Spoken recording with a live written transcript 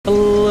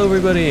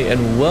everybody,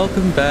 and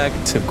welcome back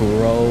to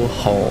Grow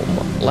Home.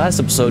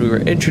 Last episode we were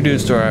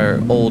introduced to our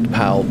old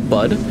pal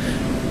Bud,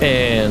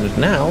 and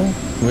now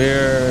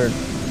we're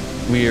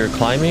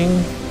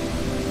climbing,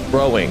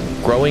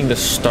 growing the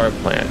star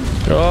plant.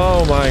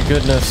 Oh my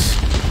goodness.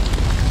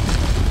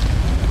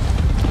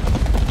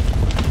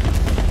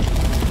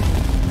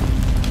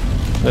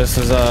 This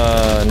is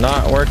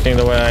not working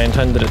the way I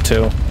intended it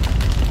to.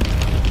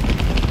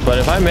 But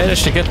if I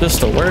manage to get this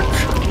to work,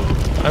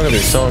 I'm gonna be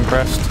so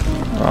impressed.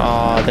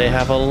 Aw, they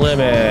have a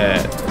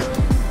limit.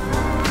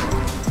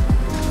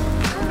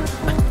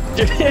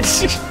 It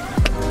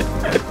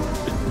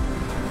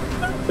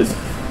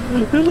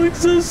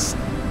looks so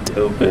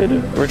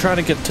stupid. We're trying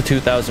to get to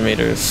 2,000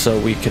 meters so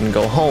we can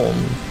go home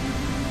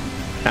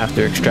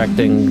after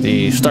extracting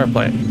the star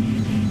plant.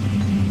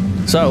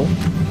 So,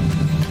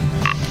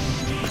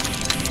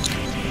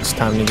 it's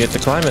time to get to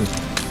climbing.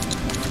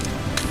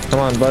 Come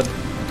on, bud.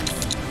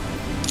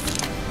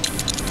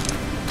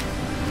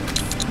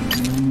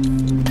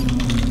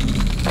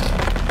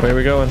 Where are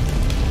we going?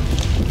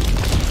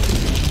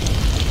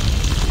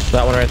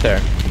 That one right there.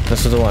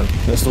 This is the one.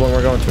 This is the one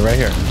we're going to, right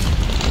here.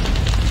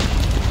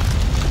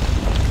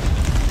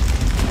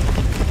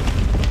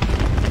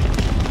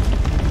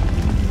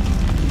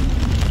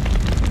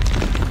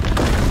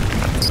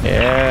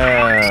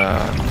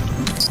 Yeah.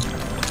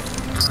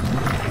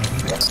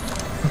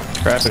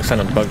 Graphics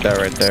kind of bugged out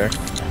right there.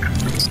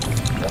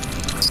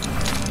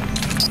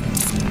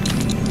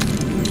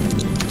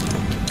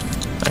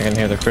 I can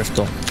hear the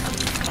crystal.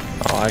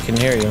 Oh, I can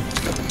hear you.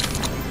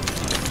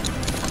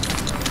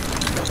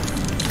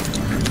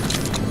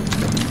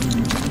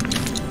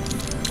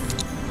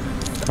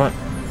 Come on.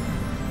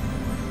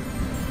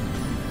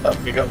 Up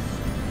we go.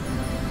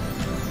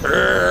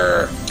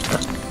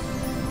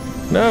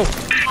 No.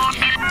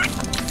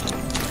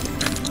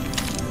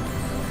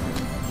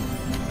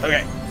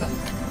 Okay.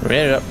 We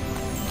made it up.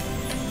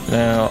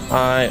 Now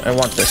I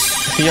want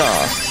this.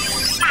 Yeah.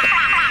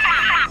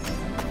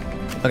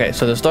 Okay,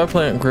 so the star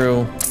plant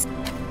grew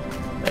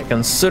a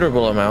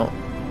considerable amount.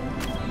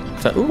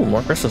 So, ooh,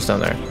 more crystals down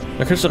there.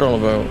 A considerable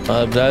amount.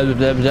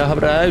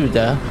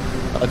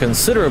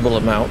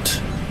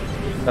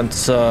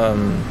 That's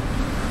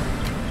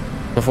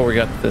before we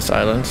got to this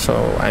island. So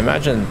I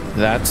imagine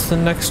that's the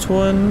next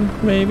one.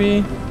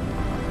 Maybe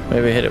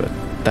hit it with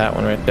that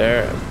one right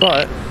there.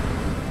 But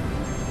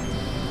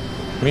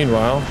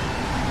meanwhile,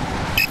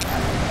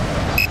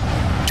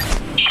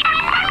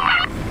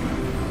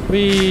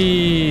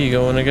 we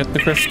going to get the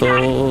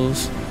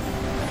crystals.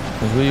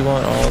 We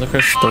want all the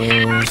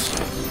crystals.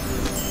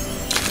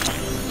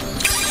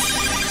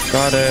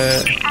 Got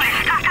it.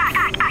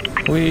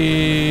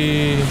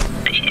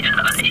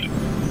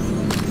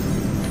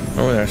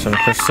 Oh, there's some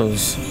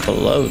crystals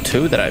below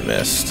too that I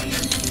missed.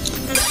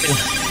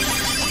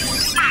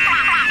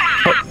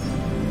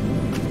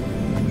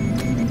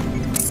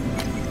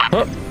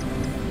 Oh.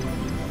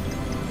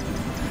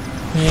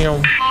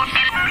 Oh.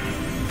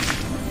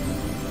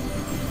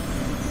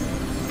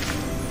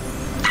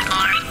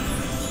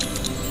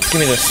 Give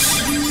me this.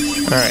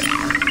 Alright.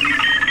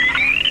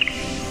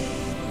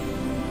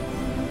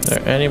 Are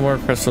there any more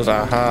crystals?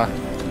 Aha.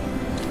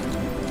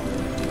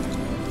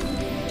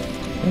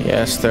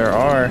 Yes, there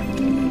are.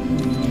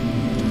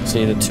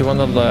 See the two on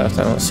the left.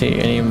 I don't see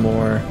any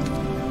more.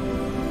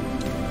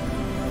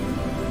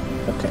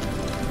 Okay.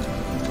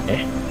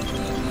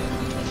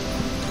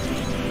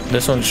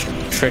 This one's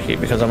tricky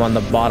because I'm on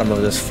the bottom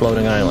of this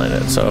floating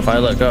island. So if I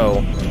let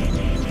go,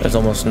 there's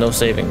almost no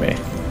saving me.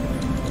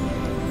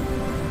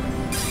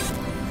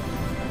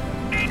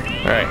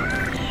 Alright.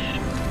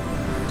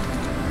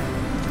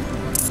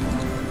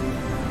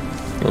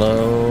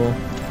 Low.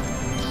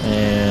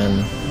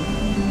 And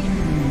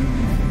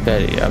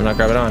steady. I'm not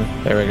grabbing on.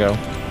 There we go.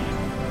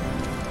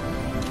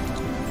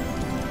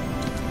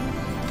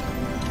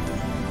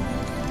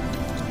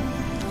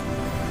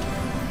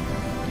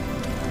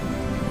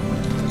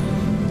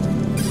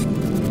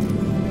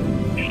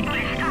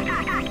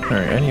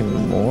 Alright, any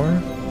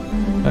more?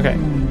 Okay.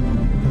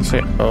 Let's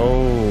see.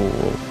 Oh.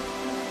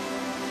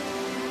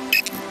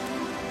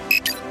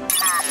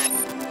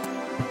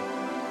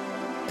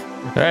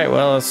 Alright,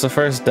 well, it's the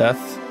first death.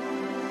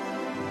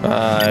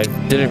 I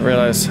didn't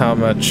realize how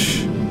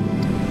much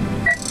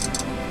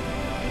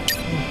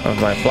of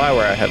my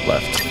flower I had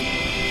left.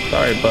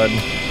 Sorry, bud.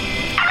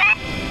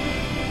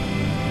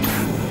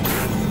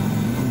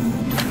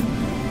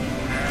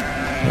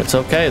 It's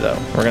okay, though.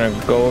 We're gonna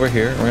go over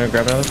here. We're gonna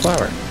grab another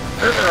flower.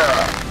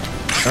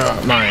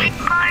 Mine.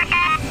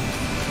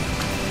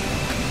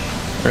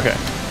 Okay.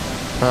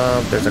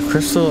 There's a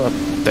crystal up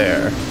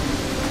there.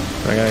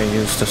 I gotta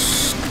use the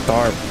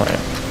star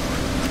plant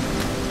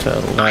to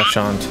latch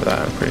onto that,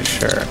 I'm pretty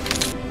sure.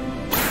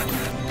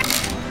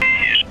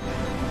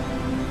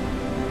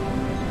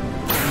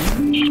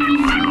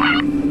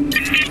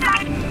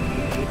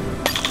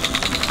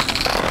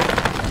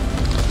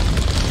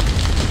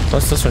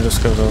 Unless this one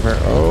just goes over.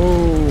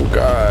 Oh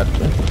god.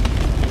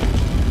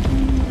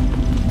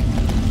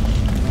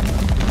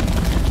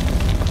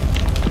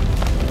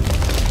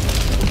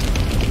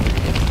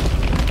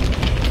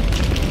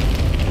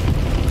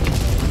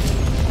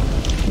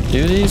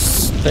 Do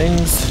these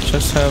things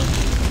just have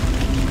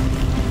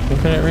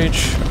infinite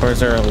reach, or is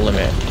there a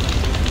limit?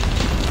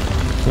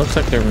 Looks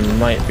like there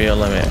might be a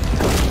limit,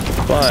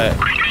 but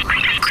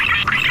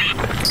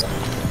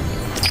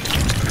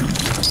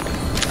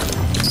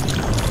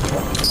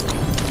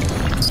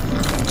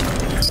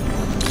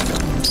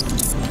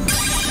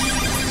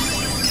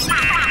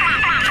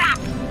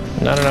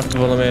not enough of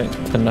a limit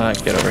to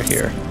not get over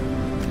here.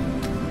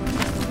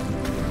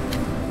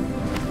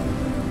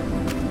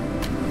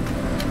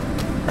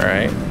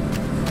 Alright.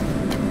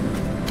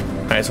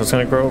 Alright, so it's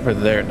gonna grow over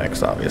there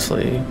next,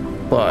 obviously.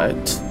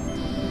 But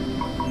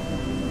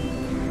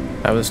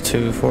that was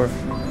 2, 4,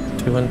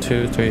 2, 1,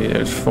 2, 3.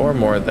 There's 4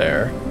 more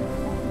there.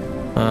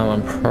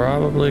 I'm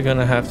probably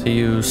gonna have to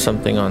use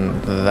something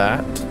on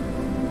that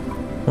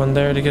one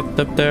there to get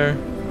up there.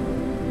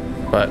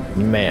 But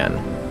man,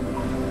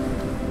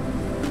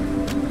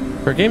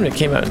 for a game that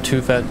came out in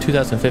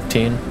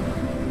 2015,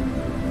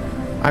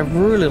 I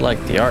really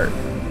like the art.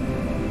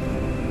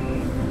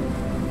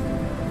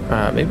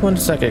 Maybe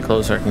once I get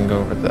closer, I can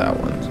go over to that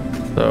one.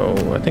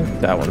 So I think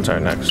that one's our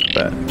next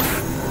bet.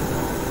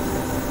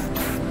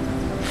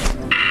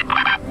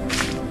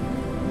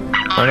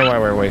 I don't know why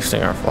we're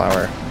wasting our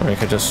flower. We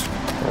could just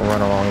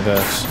run along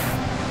this.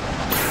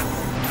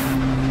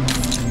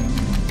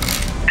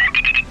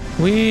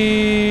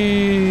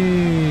 Whee!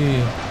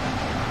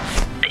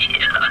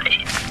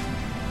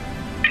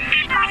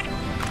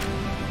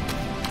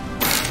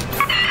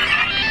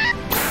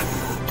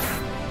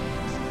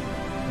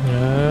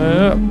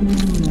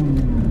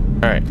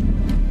 Alright.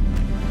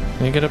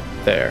 Can you get up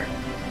there?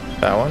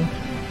 That one?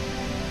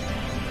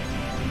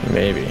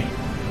 Maybe.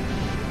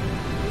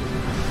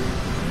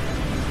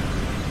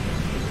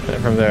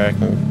 And from there I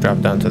can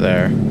drop down to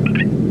there.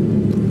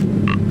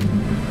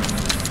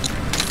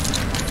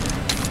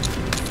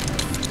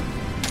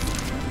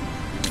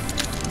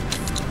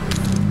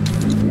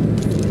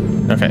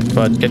 Okay,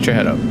 bud, get your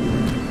head up.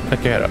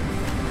 Pick your head up.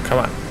 Come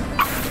on.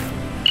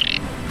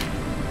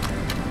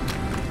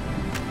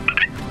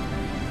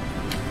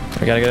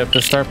 We gotta get up to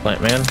the start plant,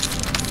 man.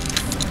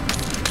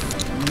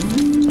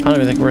 I don't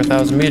even think we're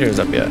 1,000 meters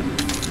up yet.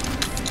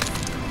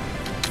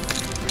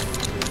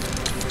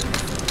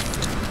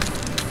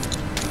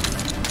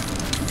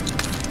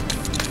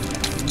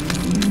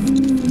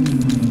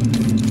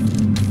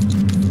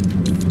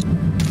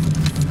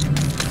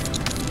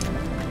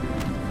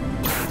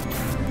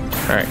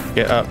 Alright,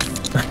 get up.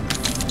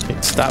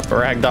 Stop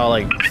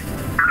ragdolling.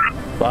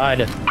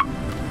 Bud.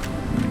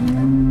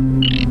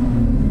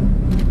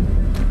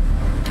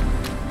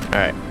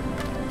 Alright.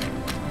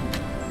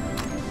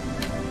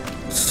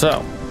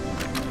 So,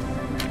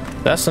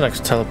 that's the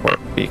next teleport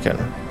beacon,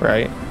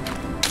 right?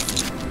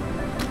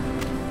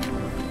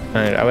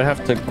 Alright, I would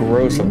have to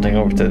grow something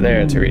over to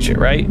there to reach it,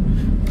 right?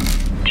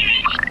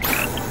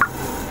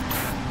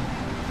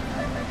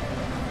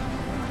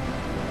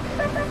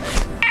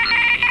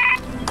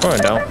 Or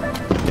don't.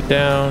 Get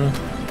down.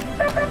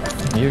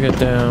 You get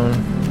down.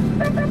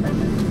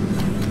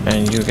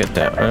 And you get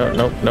down. Oh,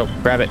 nope, nope.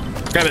 Grab it.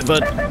 Grab it,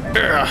 bud.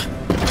 Ugh.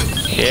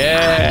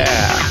 Yeah.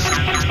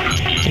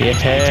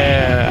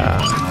 Yeah.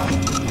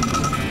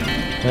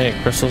 Any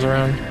crystals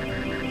around?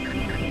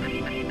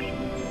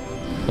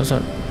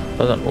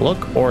 Doesn't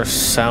look or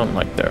sound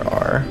like there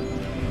are.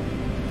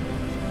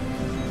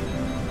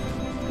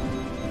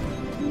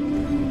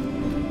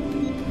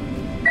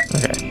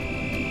 Okay.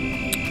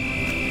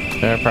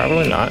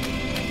 Probably not.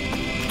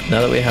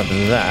 Now that we have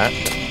that.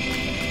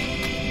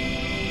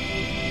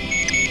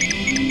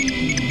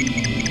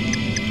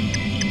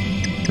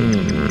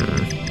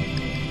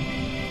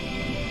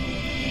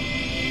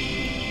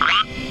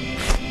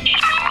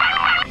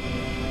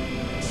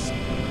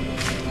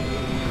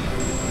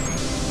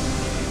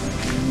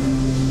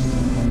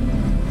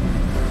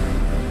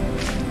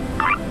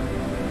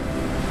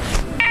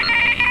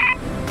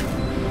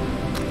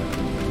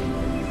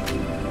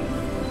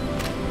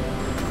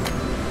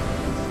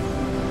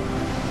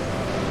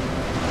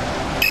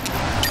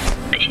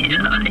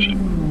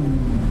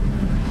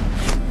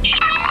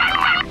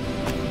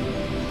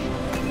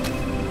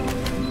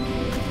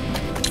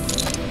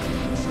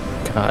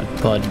 God,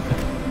 bud.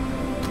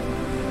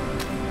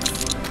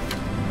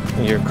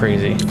 You're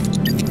crazy.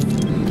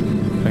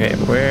 Okay,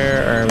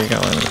 where are we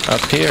going?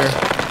 Up here.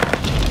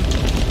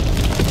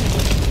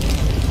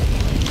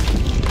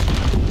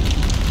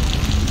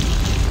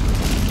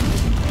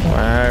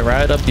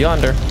 Right up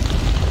yonder.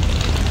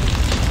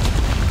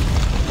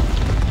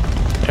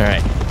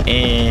 Alright,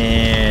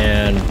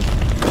 and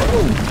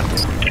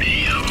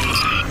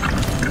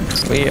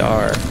we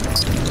are a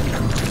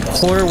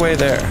quarter way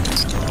there.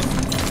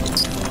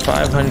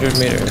 500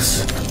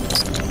 meters.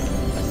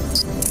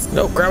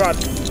 No, grab on.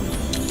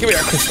 Give me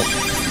that crystal.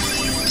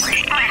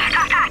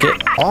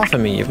 Get off of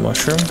me, you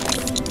mushroom.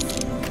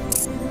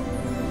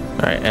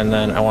 Alright, and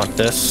then I want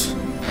this.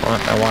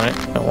 I want it.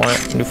 I want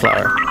it. New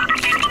flower.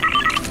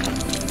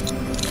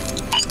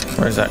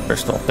 Where's that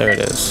crystal? There it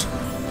is.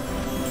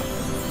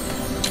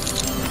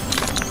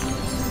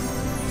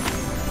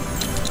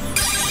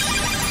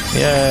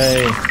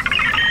 Yay.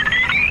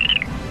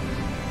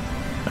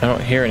 I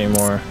don't hear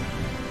anymore.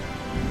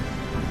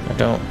 I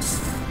don't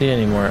see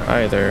anymore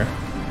either.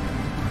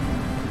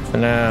 So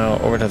now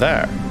over to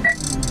there.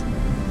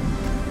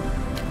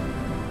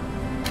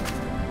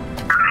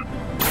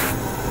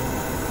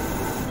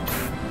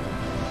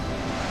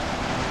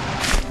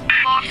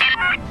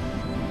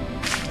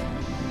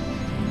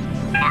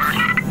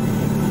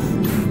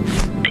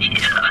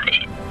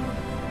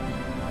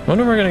 I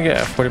wonder if we're gonna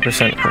get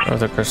 40% of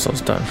the crystals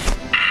done.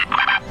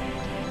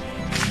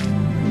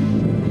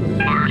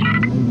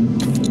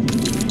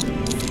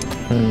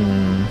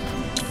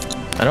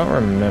 I don't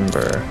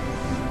remember.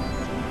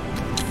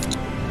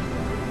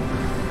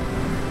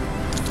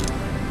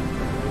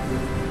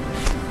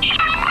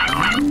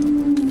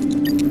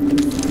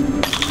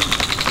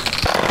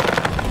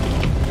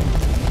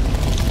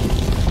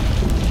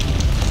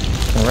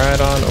 Right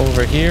on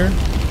over here.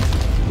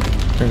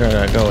 We're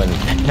gonna go and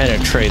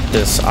penetrate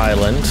this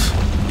island.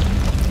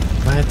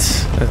 What?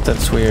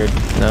 That's weird.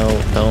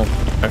 No, no.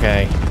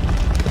 Okay.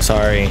 I'm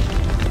sorry.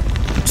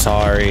 I'm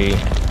sorry.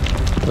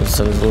 This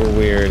was a little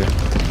weird.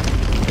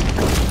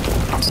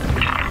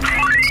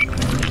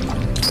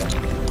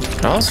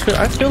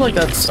 I feel like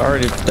that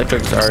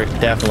joke's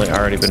definitely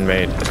already been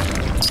made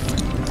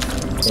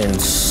in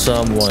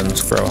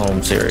someone's Grow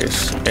Home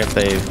series, if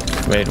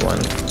they've made one.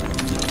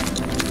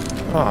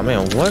 Oh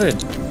man, what an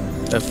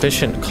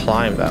efficient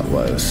climb that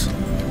was.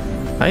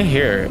 I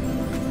hear it.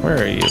 Where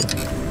are you?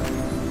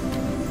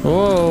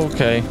 Whoa,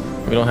 okay.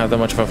 We don't have that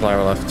much of a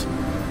flower left.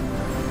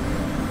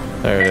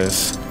 There it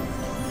is.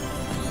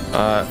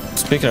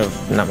 Speaking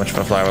of not much of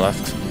a flower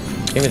left,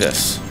 give me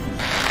this.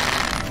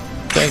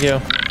 Thank you.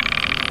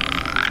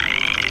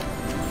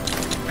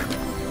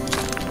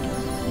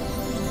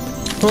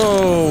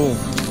 Whoa!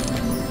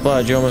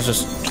 Bud, you almost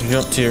just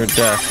jumped to your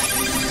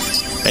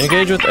death.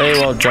 Engage with A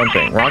while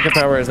jumping. Rocket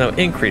power is now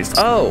increased.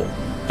 Oh!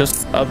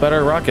 Just a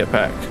better rocket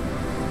pack.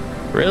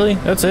 Really?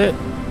 That's it?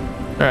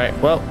 Alright,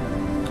 well.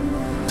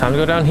 Time to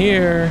go down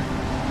here.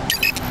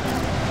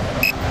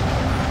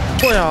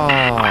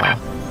 Booyah!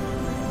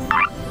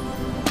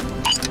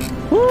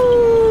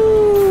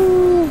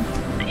 Woo!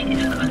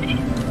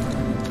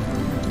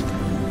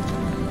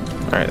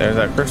 Alright, there's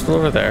that crystal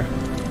over there.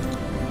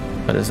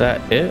 But is that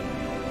it?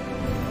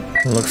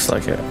 Looks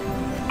like it.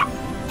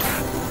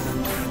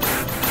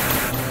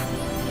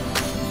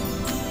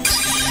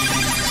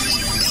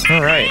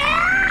 All right.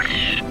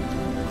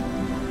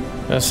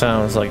 That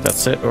sounds like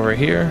that's it over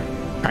here.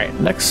 All right,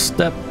 next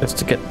step is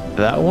to get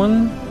that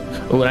one.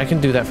 Oh, and I can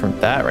do that from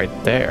that right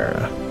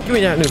there. Give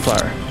me that new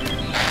flower.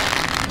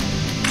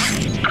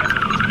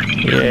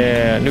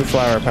 Yeah, new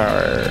flower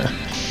power.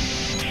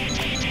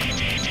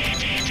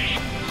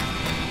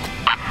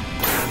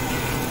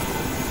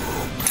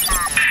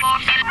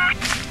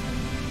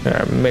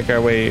 Gonna make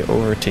our way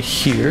over to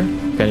here.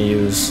 Gonna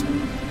use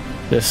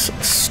this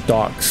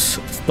stock.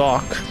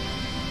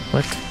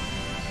 What?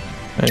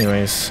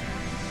 Anyways.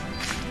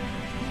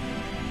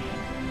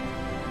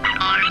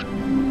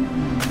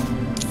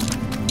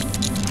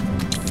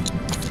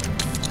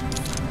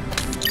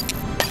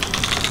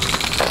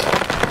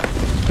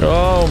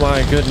 Oh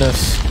my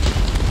goodness.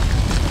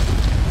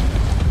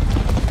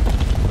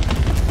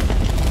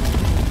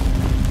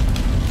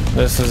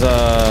 This is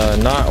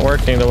not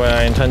working the way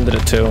I intended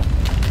it to.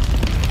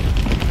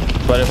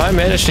 But if I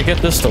manage to get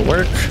this to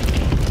work,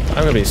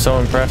 I'm gonna be so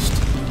impressed.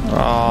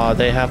 Aw,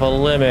 they have a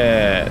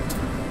limit.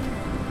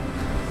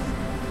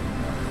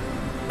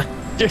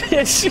 It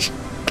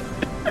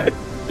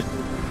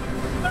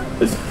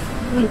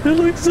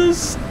looks so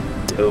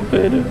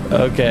stupid.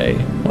 Okay,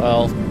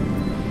 well.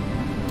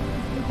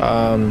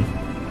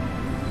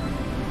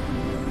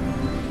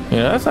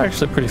 Yeah, that's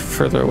actually pretty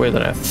further away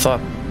than I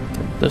thought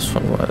this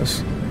one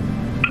was.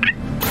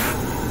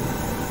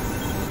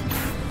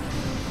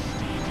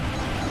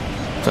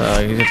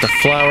 So you get the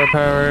flower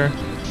power.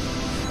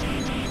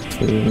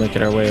 So we make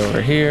it our way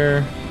over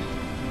here.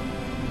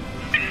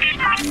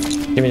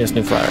 Give me this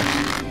new flower.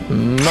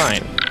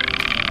 Mine.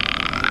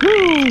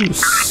 Woo!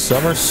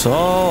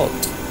 Somersault.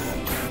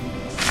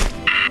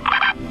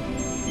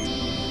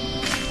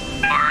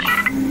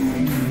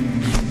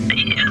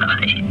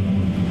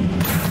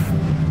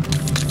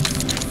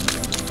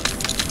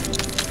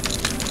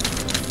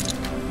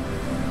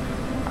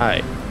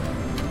 Alright.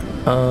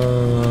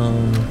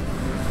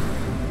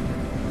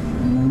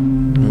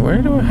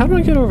 How do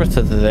I get over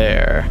to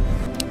there?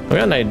 I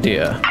got an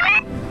idea.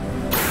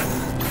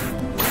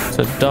 It's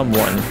a dumb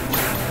one.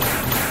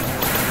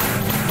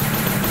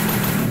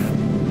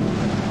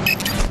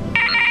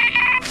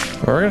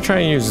 We're gonna try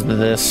and use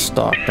this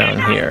stalk down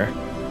here.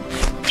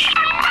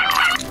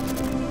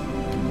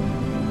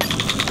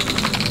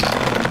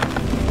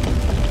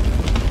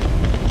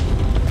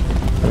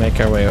 Make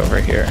our way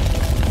over here.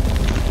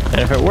 And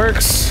if it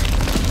works,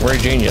 we're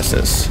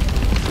geniuses.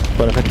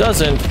 But if it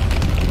doesn't,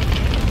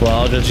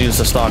 well, I'll just use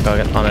the stock on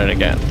it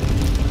again.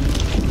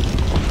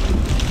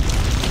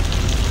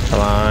 Come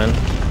on.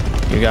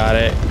 You got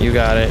it. You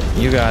got it.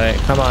 You got it.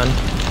 Come on.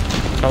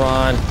 Come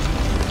on.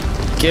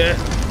 Get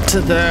to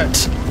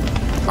that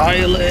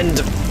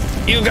island.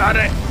 You got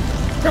it.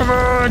 Come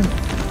on!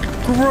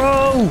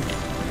 Grow!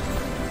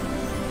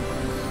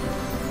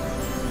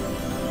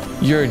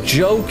 You're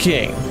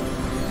joking.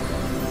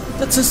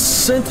 That's a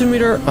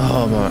centimeter.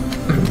 Oh my.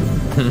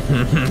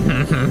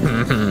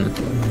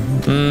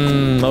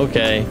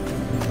 Okay.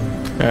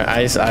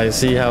 Alright, I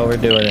see how we're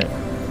doing it.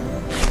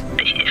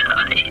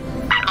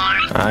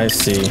 I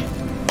see.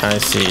 I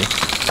see.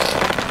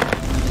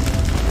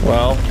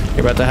 Well,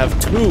 you're about to have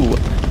two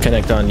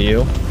connect onto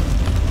you.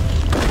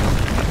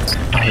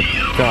 Oh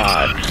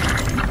god.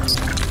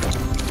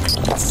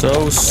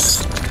 So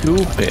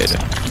stupid.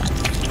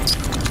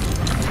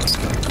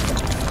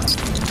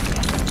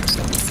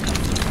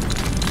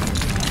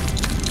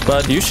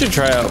 But you should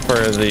try out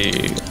for the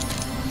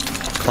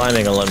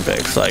climbing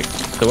Olympics. Like,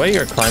 the way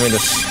you're climbing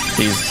these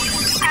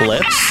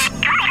cliffs,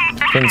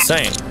 it's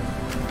insane.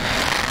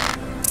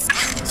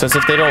 It's as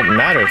if they don't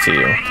matter to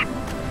you.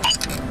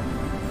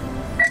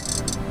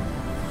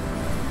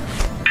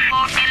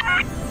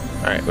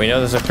 Alright, we know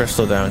there's a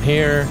crystal down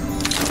here.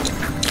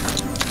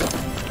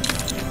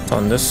 It's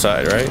on this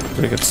side, right?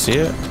 We could see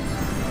it.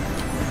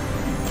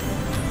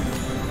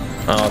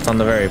 Oh, it's on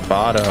the very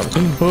bottom.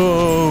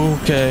 Oh,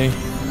 okay.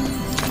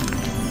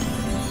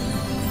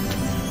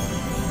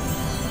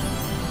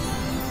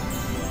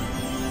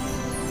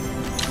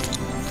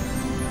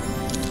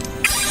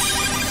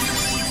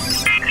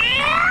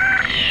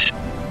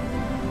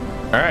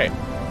 All right.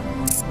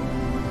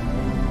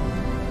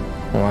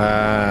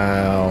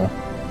 Wow.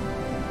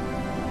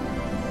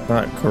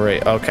 Not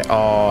great. Okay.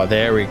 Oh,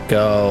 there we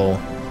go.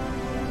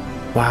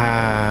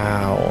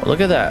 Wow. Look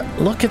at that.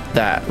 Look at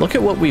that. Look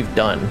at what we've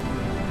done.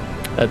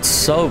 That's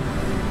so...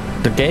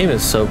 The game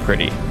is so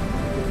pretty.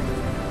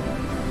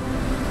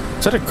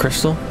 Is that a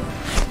crystal?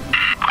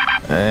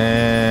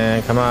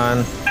 And come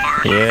on.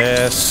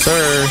 Yes,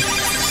 sir.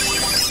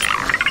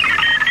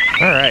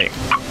 All right.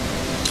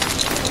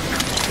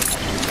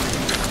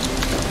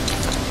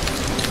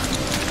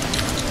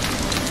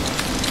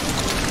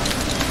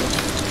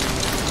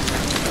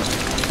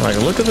 Like,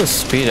 look at the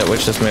speed at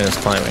which this man is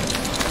climbing.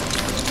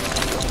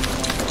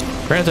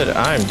 Granted,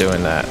 I'm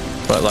doing that,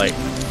 but like,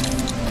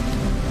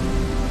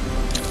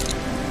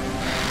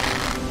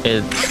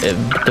 the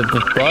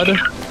Bud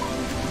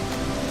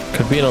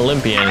could be an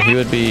Olympian. He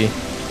would be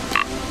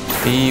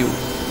the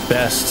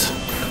best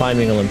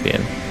climbing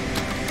Olympian.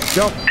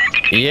 Go.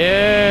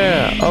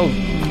 Yeah.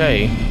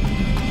 Okay.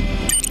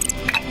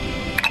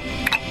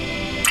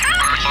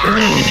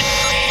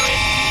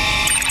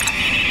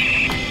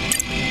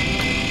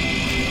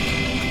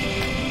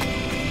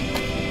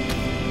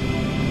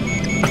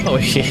 Oh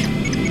yeah,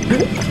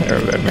 I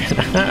remember.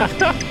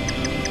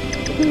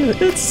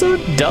 It's so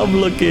dumb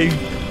looking.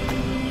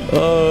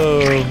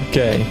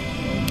 Okay,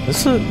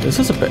 this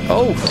is a bit.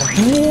 Oh,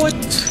 what?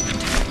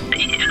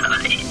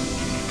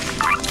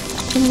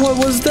 What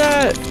was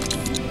that?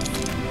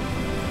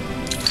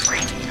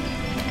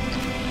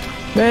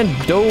 Man,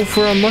 dove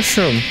for a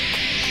mushroom.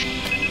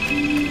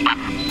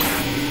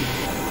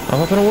 I'm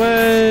hopping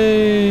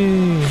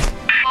away.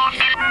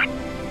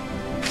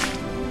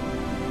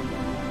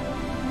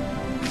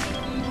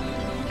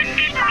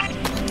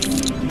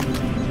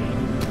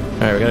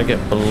 Alright, we gotta get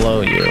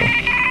below you.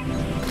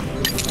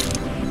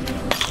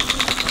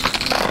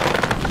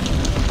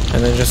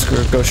 And then just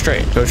go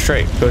straight,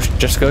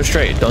 just go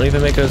straight. Don't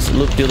even make us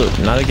loop-de-loop.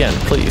 Not again,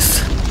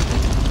 please.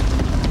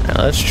 Alright,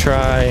 let's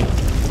try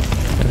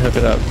and hook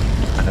it up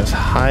as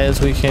high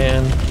as we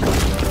can.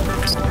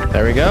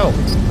 There we go.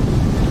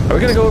 Are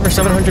we gonna go over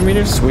 700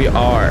 meters? We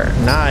are.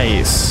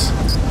 Nice.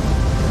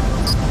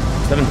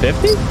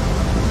 750?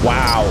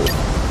 Wow.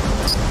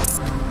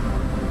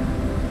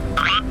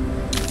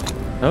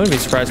 I wouldn't be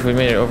surprised if we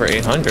made it over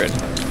 800.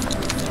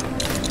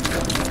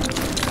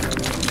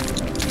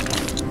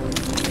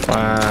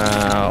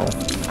 Wow.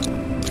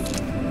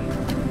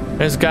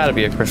 There's got to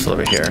be a crystal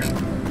over here.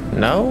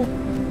 No?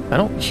 I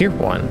don't hear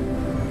one.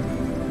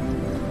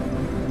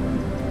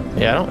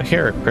 Yeah, I don't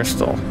hear a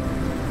crystal.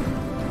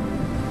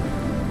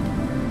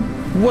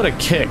 What a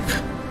kick.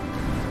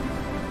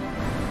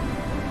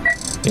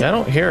 Yeah, I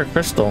don't hear a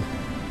crystal.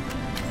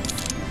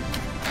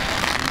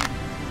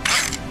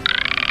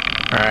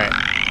 Alright.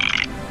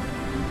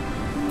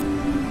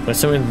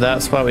 Assuming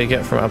that's what we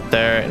get from up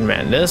there, and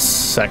man, this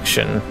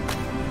section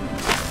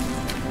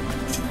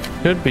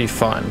could be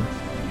fun.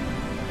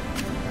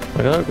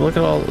 Look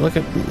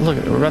at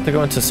we're about to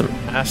go into some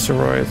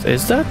asteroids.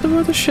 Is that the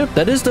mothership?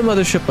 That is the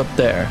mothership up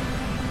there.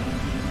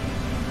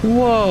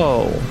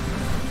 Whoa.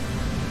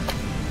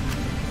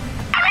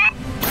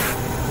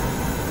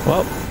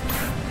 Well,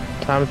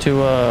 time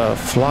to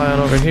fly on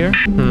over here.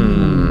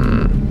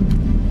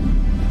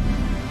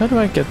 How do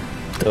I get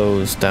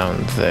those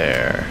down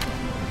there?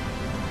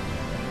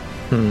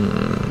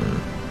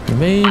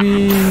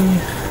 Maybe.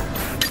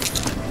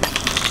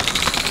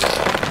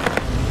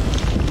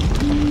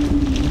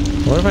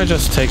 What if I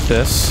just take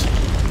this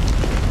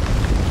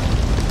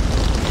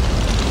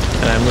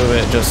and I move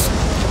it just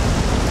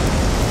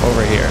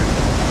over here?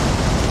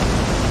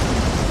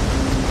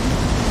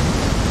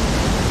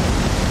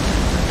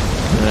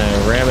 And I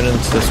ram it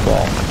into this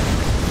wall.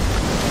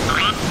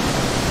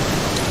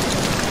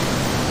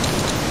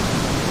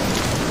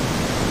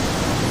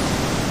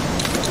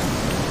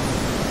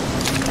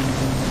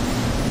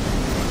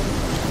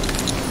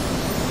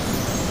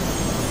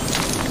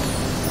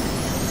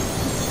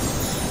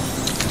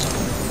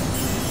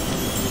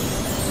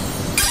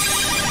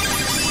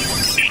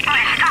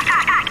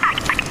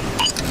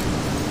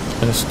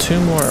 two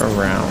more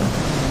around.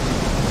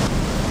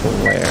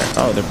 Where?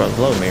 Oh, they're both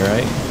below me,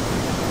 right?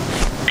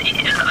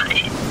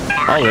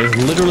 Oh, there's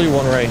literally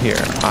one right here.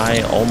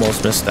 I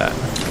almost missed that.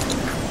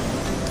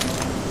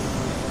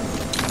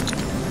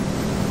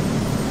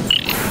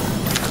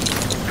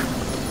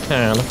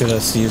 Yeah, look at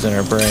us using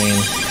our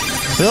brain.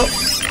 Nope.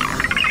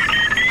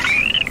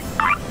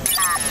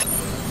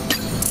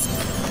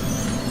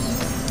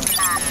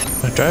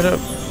 I dried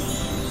up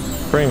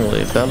spring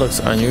leaf. That looks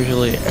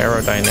unusually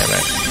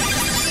aerodynamic.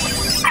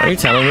 Are you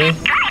telling me?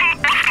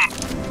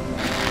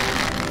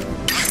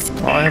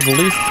 Oh, I have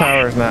leaf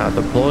powers now.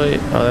 Deploy.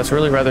 Oh, that's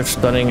really rather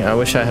stunning. I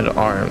wish I had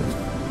arms.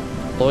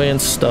 Deploy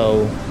and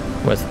stow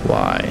with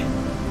Y.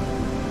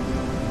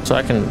 So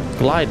I can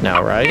glide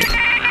now, right?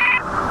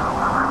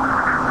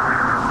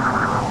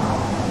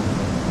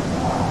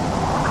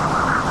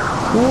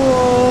 Whoa!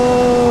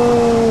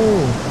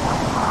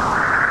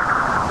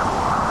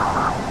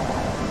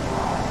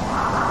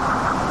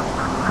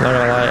 Not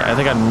gonna lie, I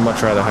think I'd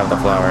much rather have the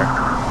flower.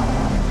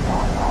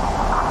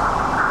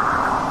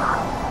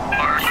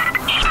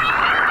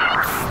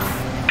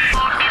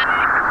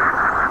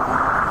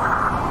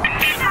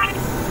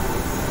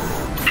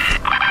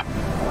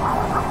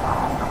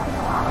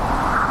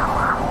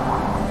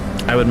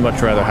 I would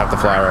much rather have the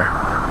flower.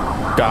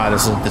 God,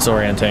 this is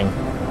disorienting.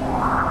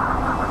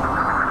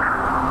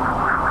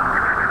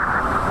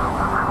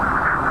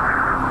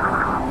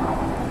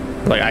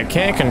 Like, I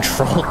can't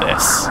control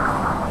this.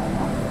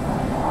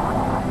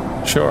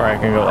 Sure, I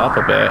can go up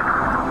a bit.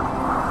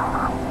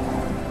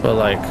 But,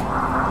 like,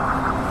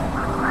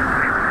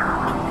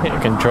 I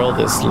can't control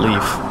this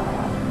leaf.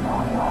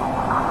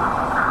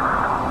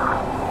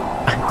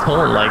 I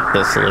don't like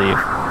this leaf.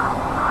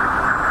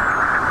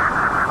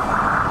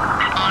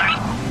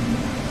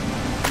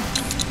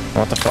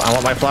 I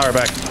want my flower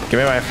back. Give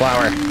me my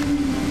flower.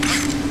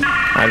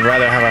 I'd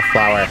rather have a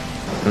flower.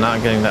 I'm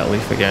not getting that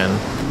leaf again.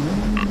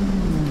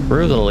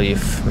 Brew the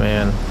leaf,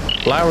 man.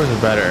 Flowers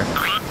are better.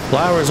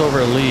 Flowers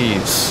over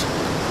leaves.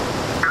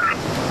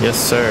 Yes,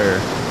 sir.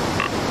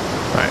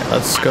 Alright,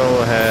 let's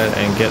go ahead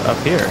and get up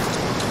here.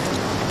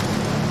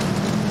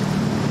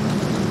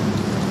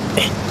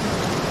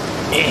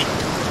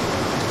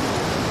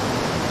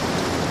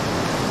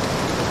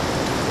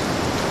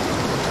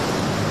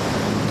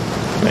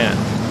 Man.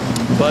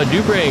 But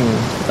you bring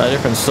a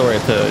different story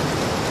to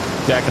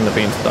Jack and the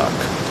Beanstalk,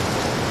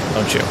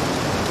 don't you?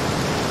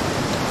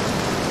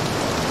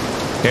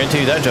 Guarantee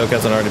you that joke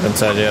hasn't already been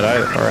said yet,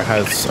 or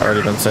has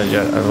already been said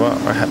yet as well.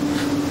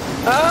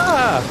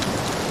 Ah!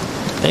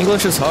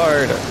 English is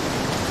hard.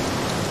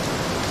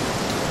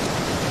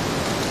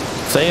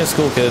 Stay in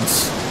school,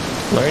 kids.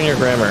 Learn your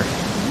grammar.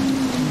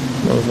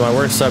 It was my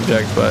worst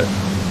subject, but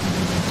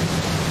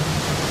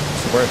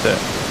it's worth it.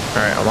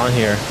 Alright, I'm on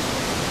here.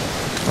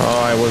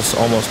 Oh, I was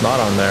almost not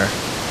on there.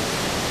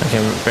 I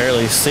can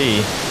barely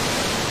see.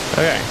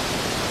 Okay.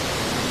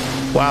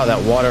 Wow,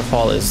 that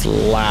waterfall is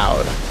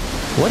loud.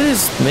 What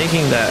is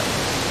making that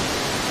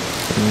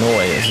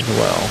noise as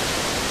well?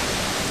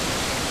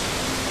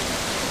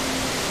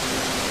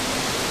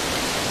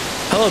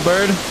 Hello,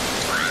 bird.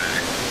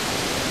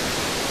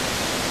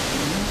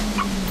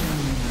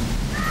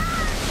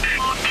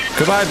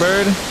 Goodbye,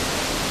 bird.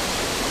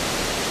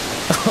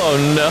 Oh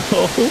no.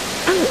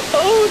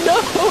 Oh no.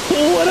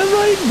 What have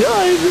I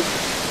done?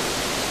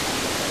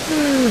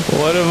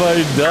 What have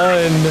I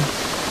done?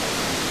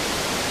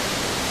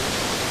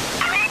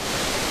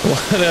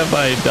 What have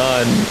I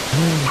done?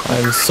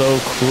 I'm so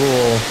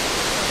cruel.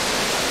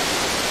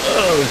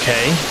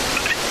 Okay.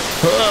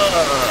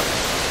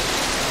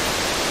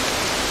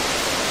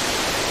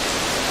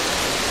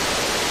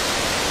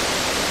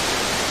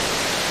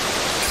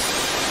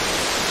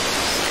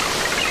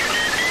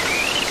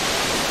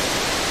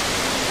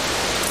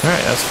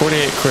 Alright, that's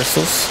 48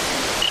 crystals.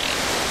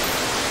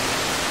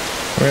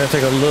 We're gonna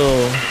take a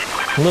little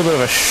bit of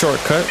a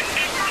shortcut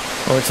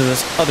over to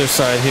this other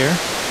side here.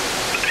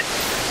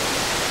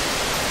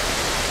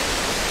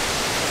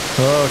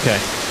 Okay.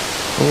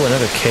 Oh,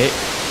 another cake.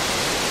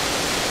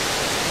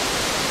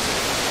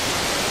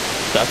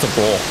 That's a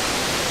bowl.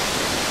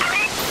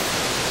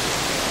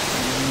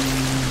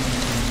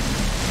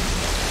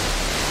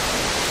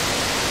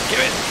 Give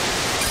it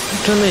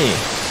to me.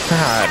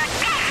 God.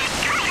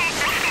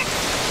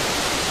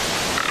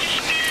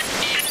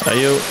 Are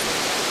you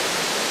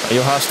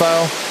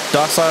hostile?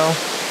 Docile?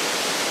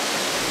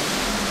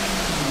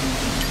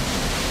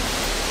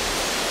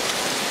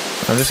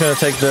 I'm just gonna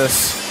take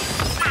this.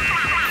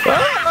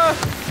 Ah!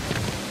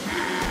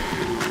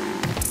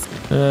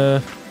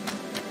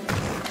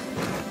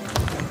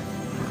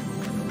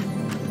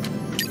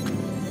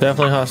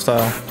 Definitely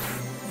hostile.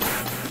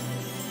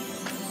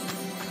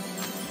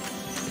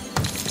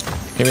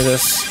 Give me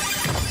this.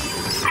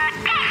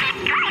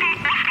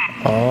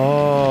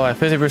 Oh, at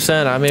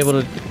 50%, I'm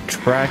able to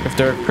track if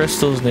there are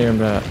crystals near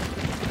that.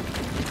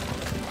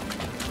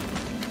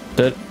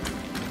 Did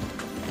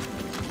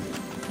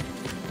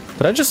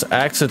I just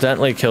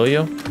accidentally kill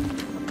you?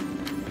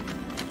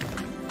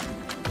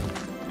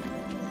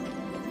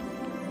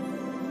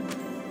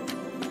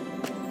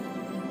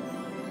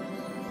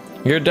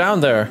 You're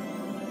down there.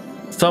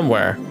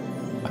 Somewhere.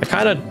 I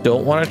kind of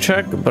don't want to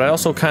check, but I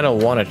also kind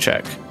of want to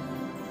check.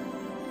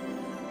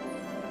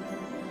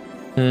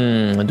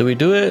 Do we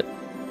do it?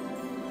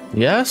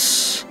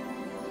 Yes?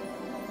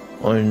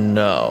 Or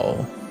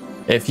no?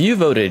 If you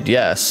voted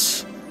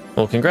yes,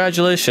 well,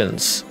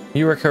 congratulations.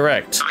 You were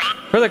correct.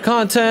 For the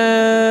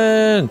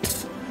content!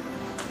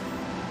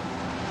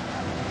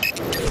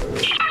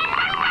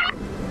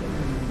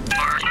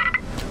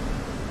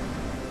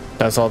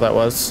 That's all that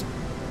was.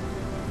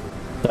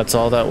 That's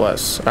all that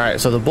was. All right,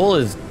 so the bull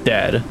is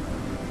dead.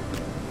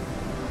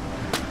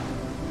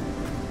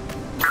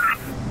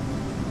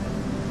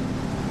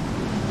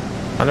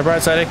 On the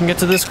bright side, I can get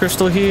to this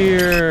crystal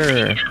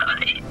here.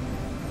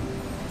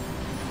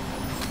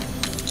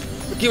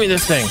 Give me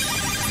this thing.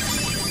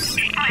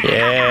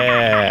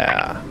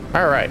 Yeah.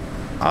 All right.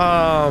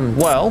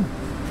 Well,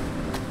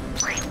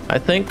 I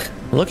think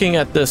looking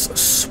at this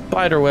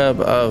spiderweb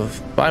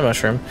of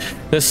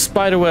this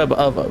spiderweb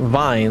of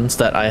vines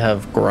that I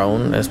have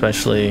grown,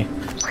 especially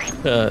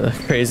the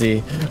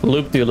crazy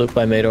loop-de-loop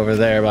I made over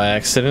there by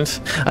accident,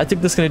 I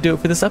think that's going to do it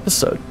for this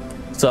episode.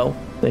 So,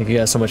 thank you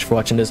guys so much for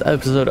watching this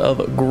episode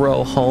of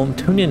Grow Home.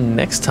 Tune in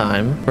next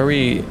time where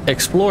we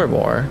explore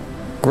more,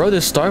 grow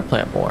this star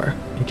plant more,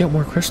 and get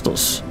more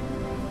crystals.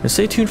 And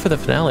stay tuned for the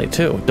finale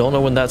too. Don't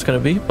know when that's going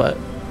to be, but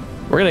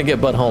we're going to get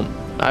Bud home.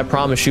 I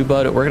promise you,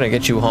 Bud, we're going to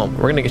get you home.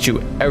 We're going to get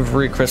you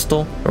every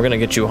crystal. We're going to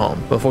get you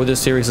home before this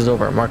series is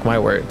over. Mark my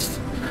words.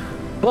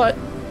 But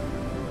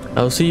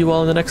I'll see you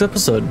all in the next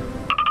episode.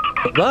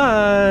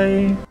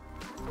 Bye-bye.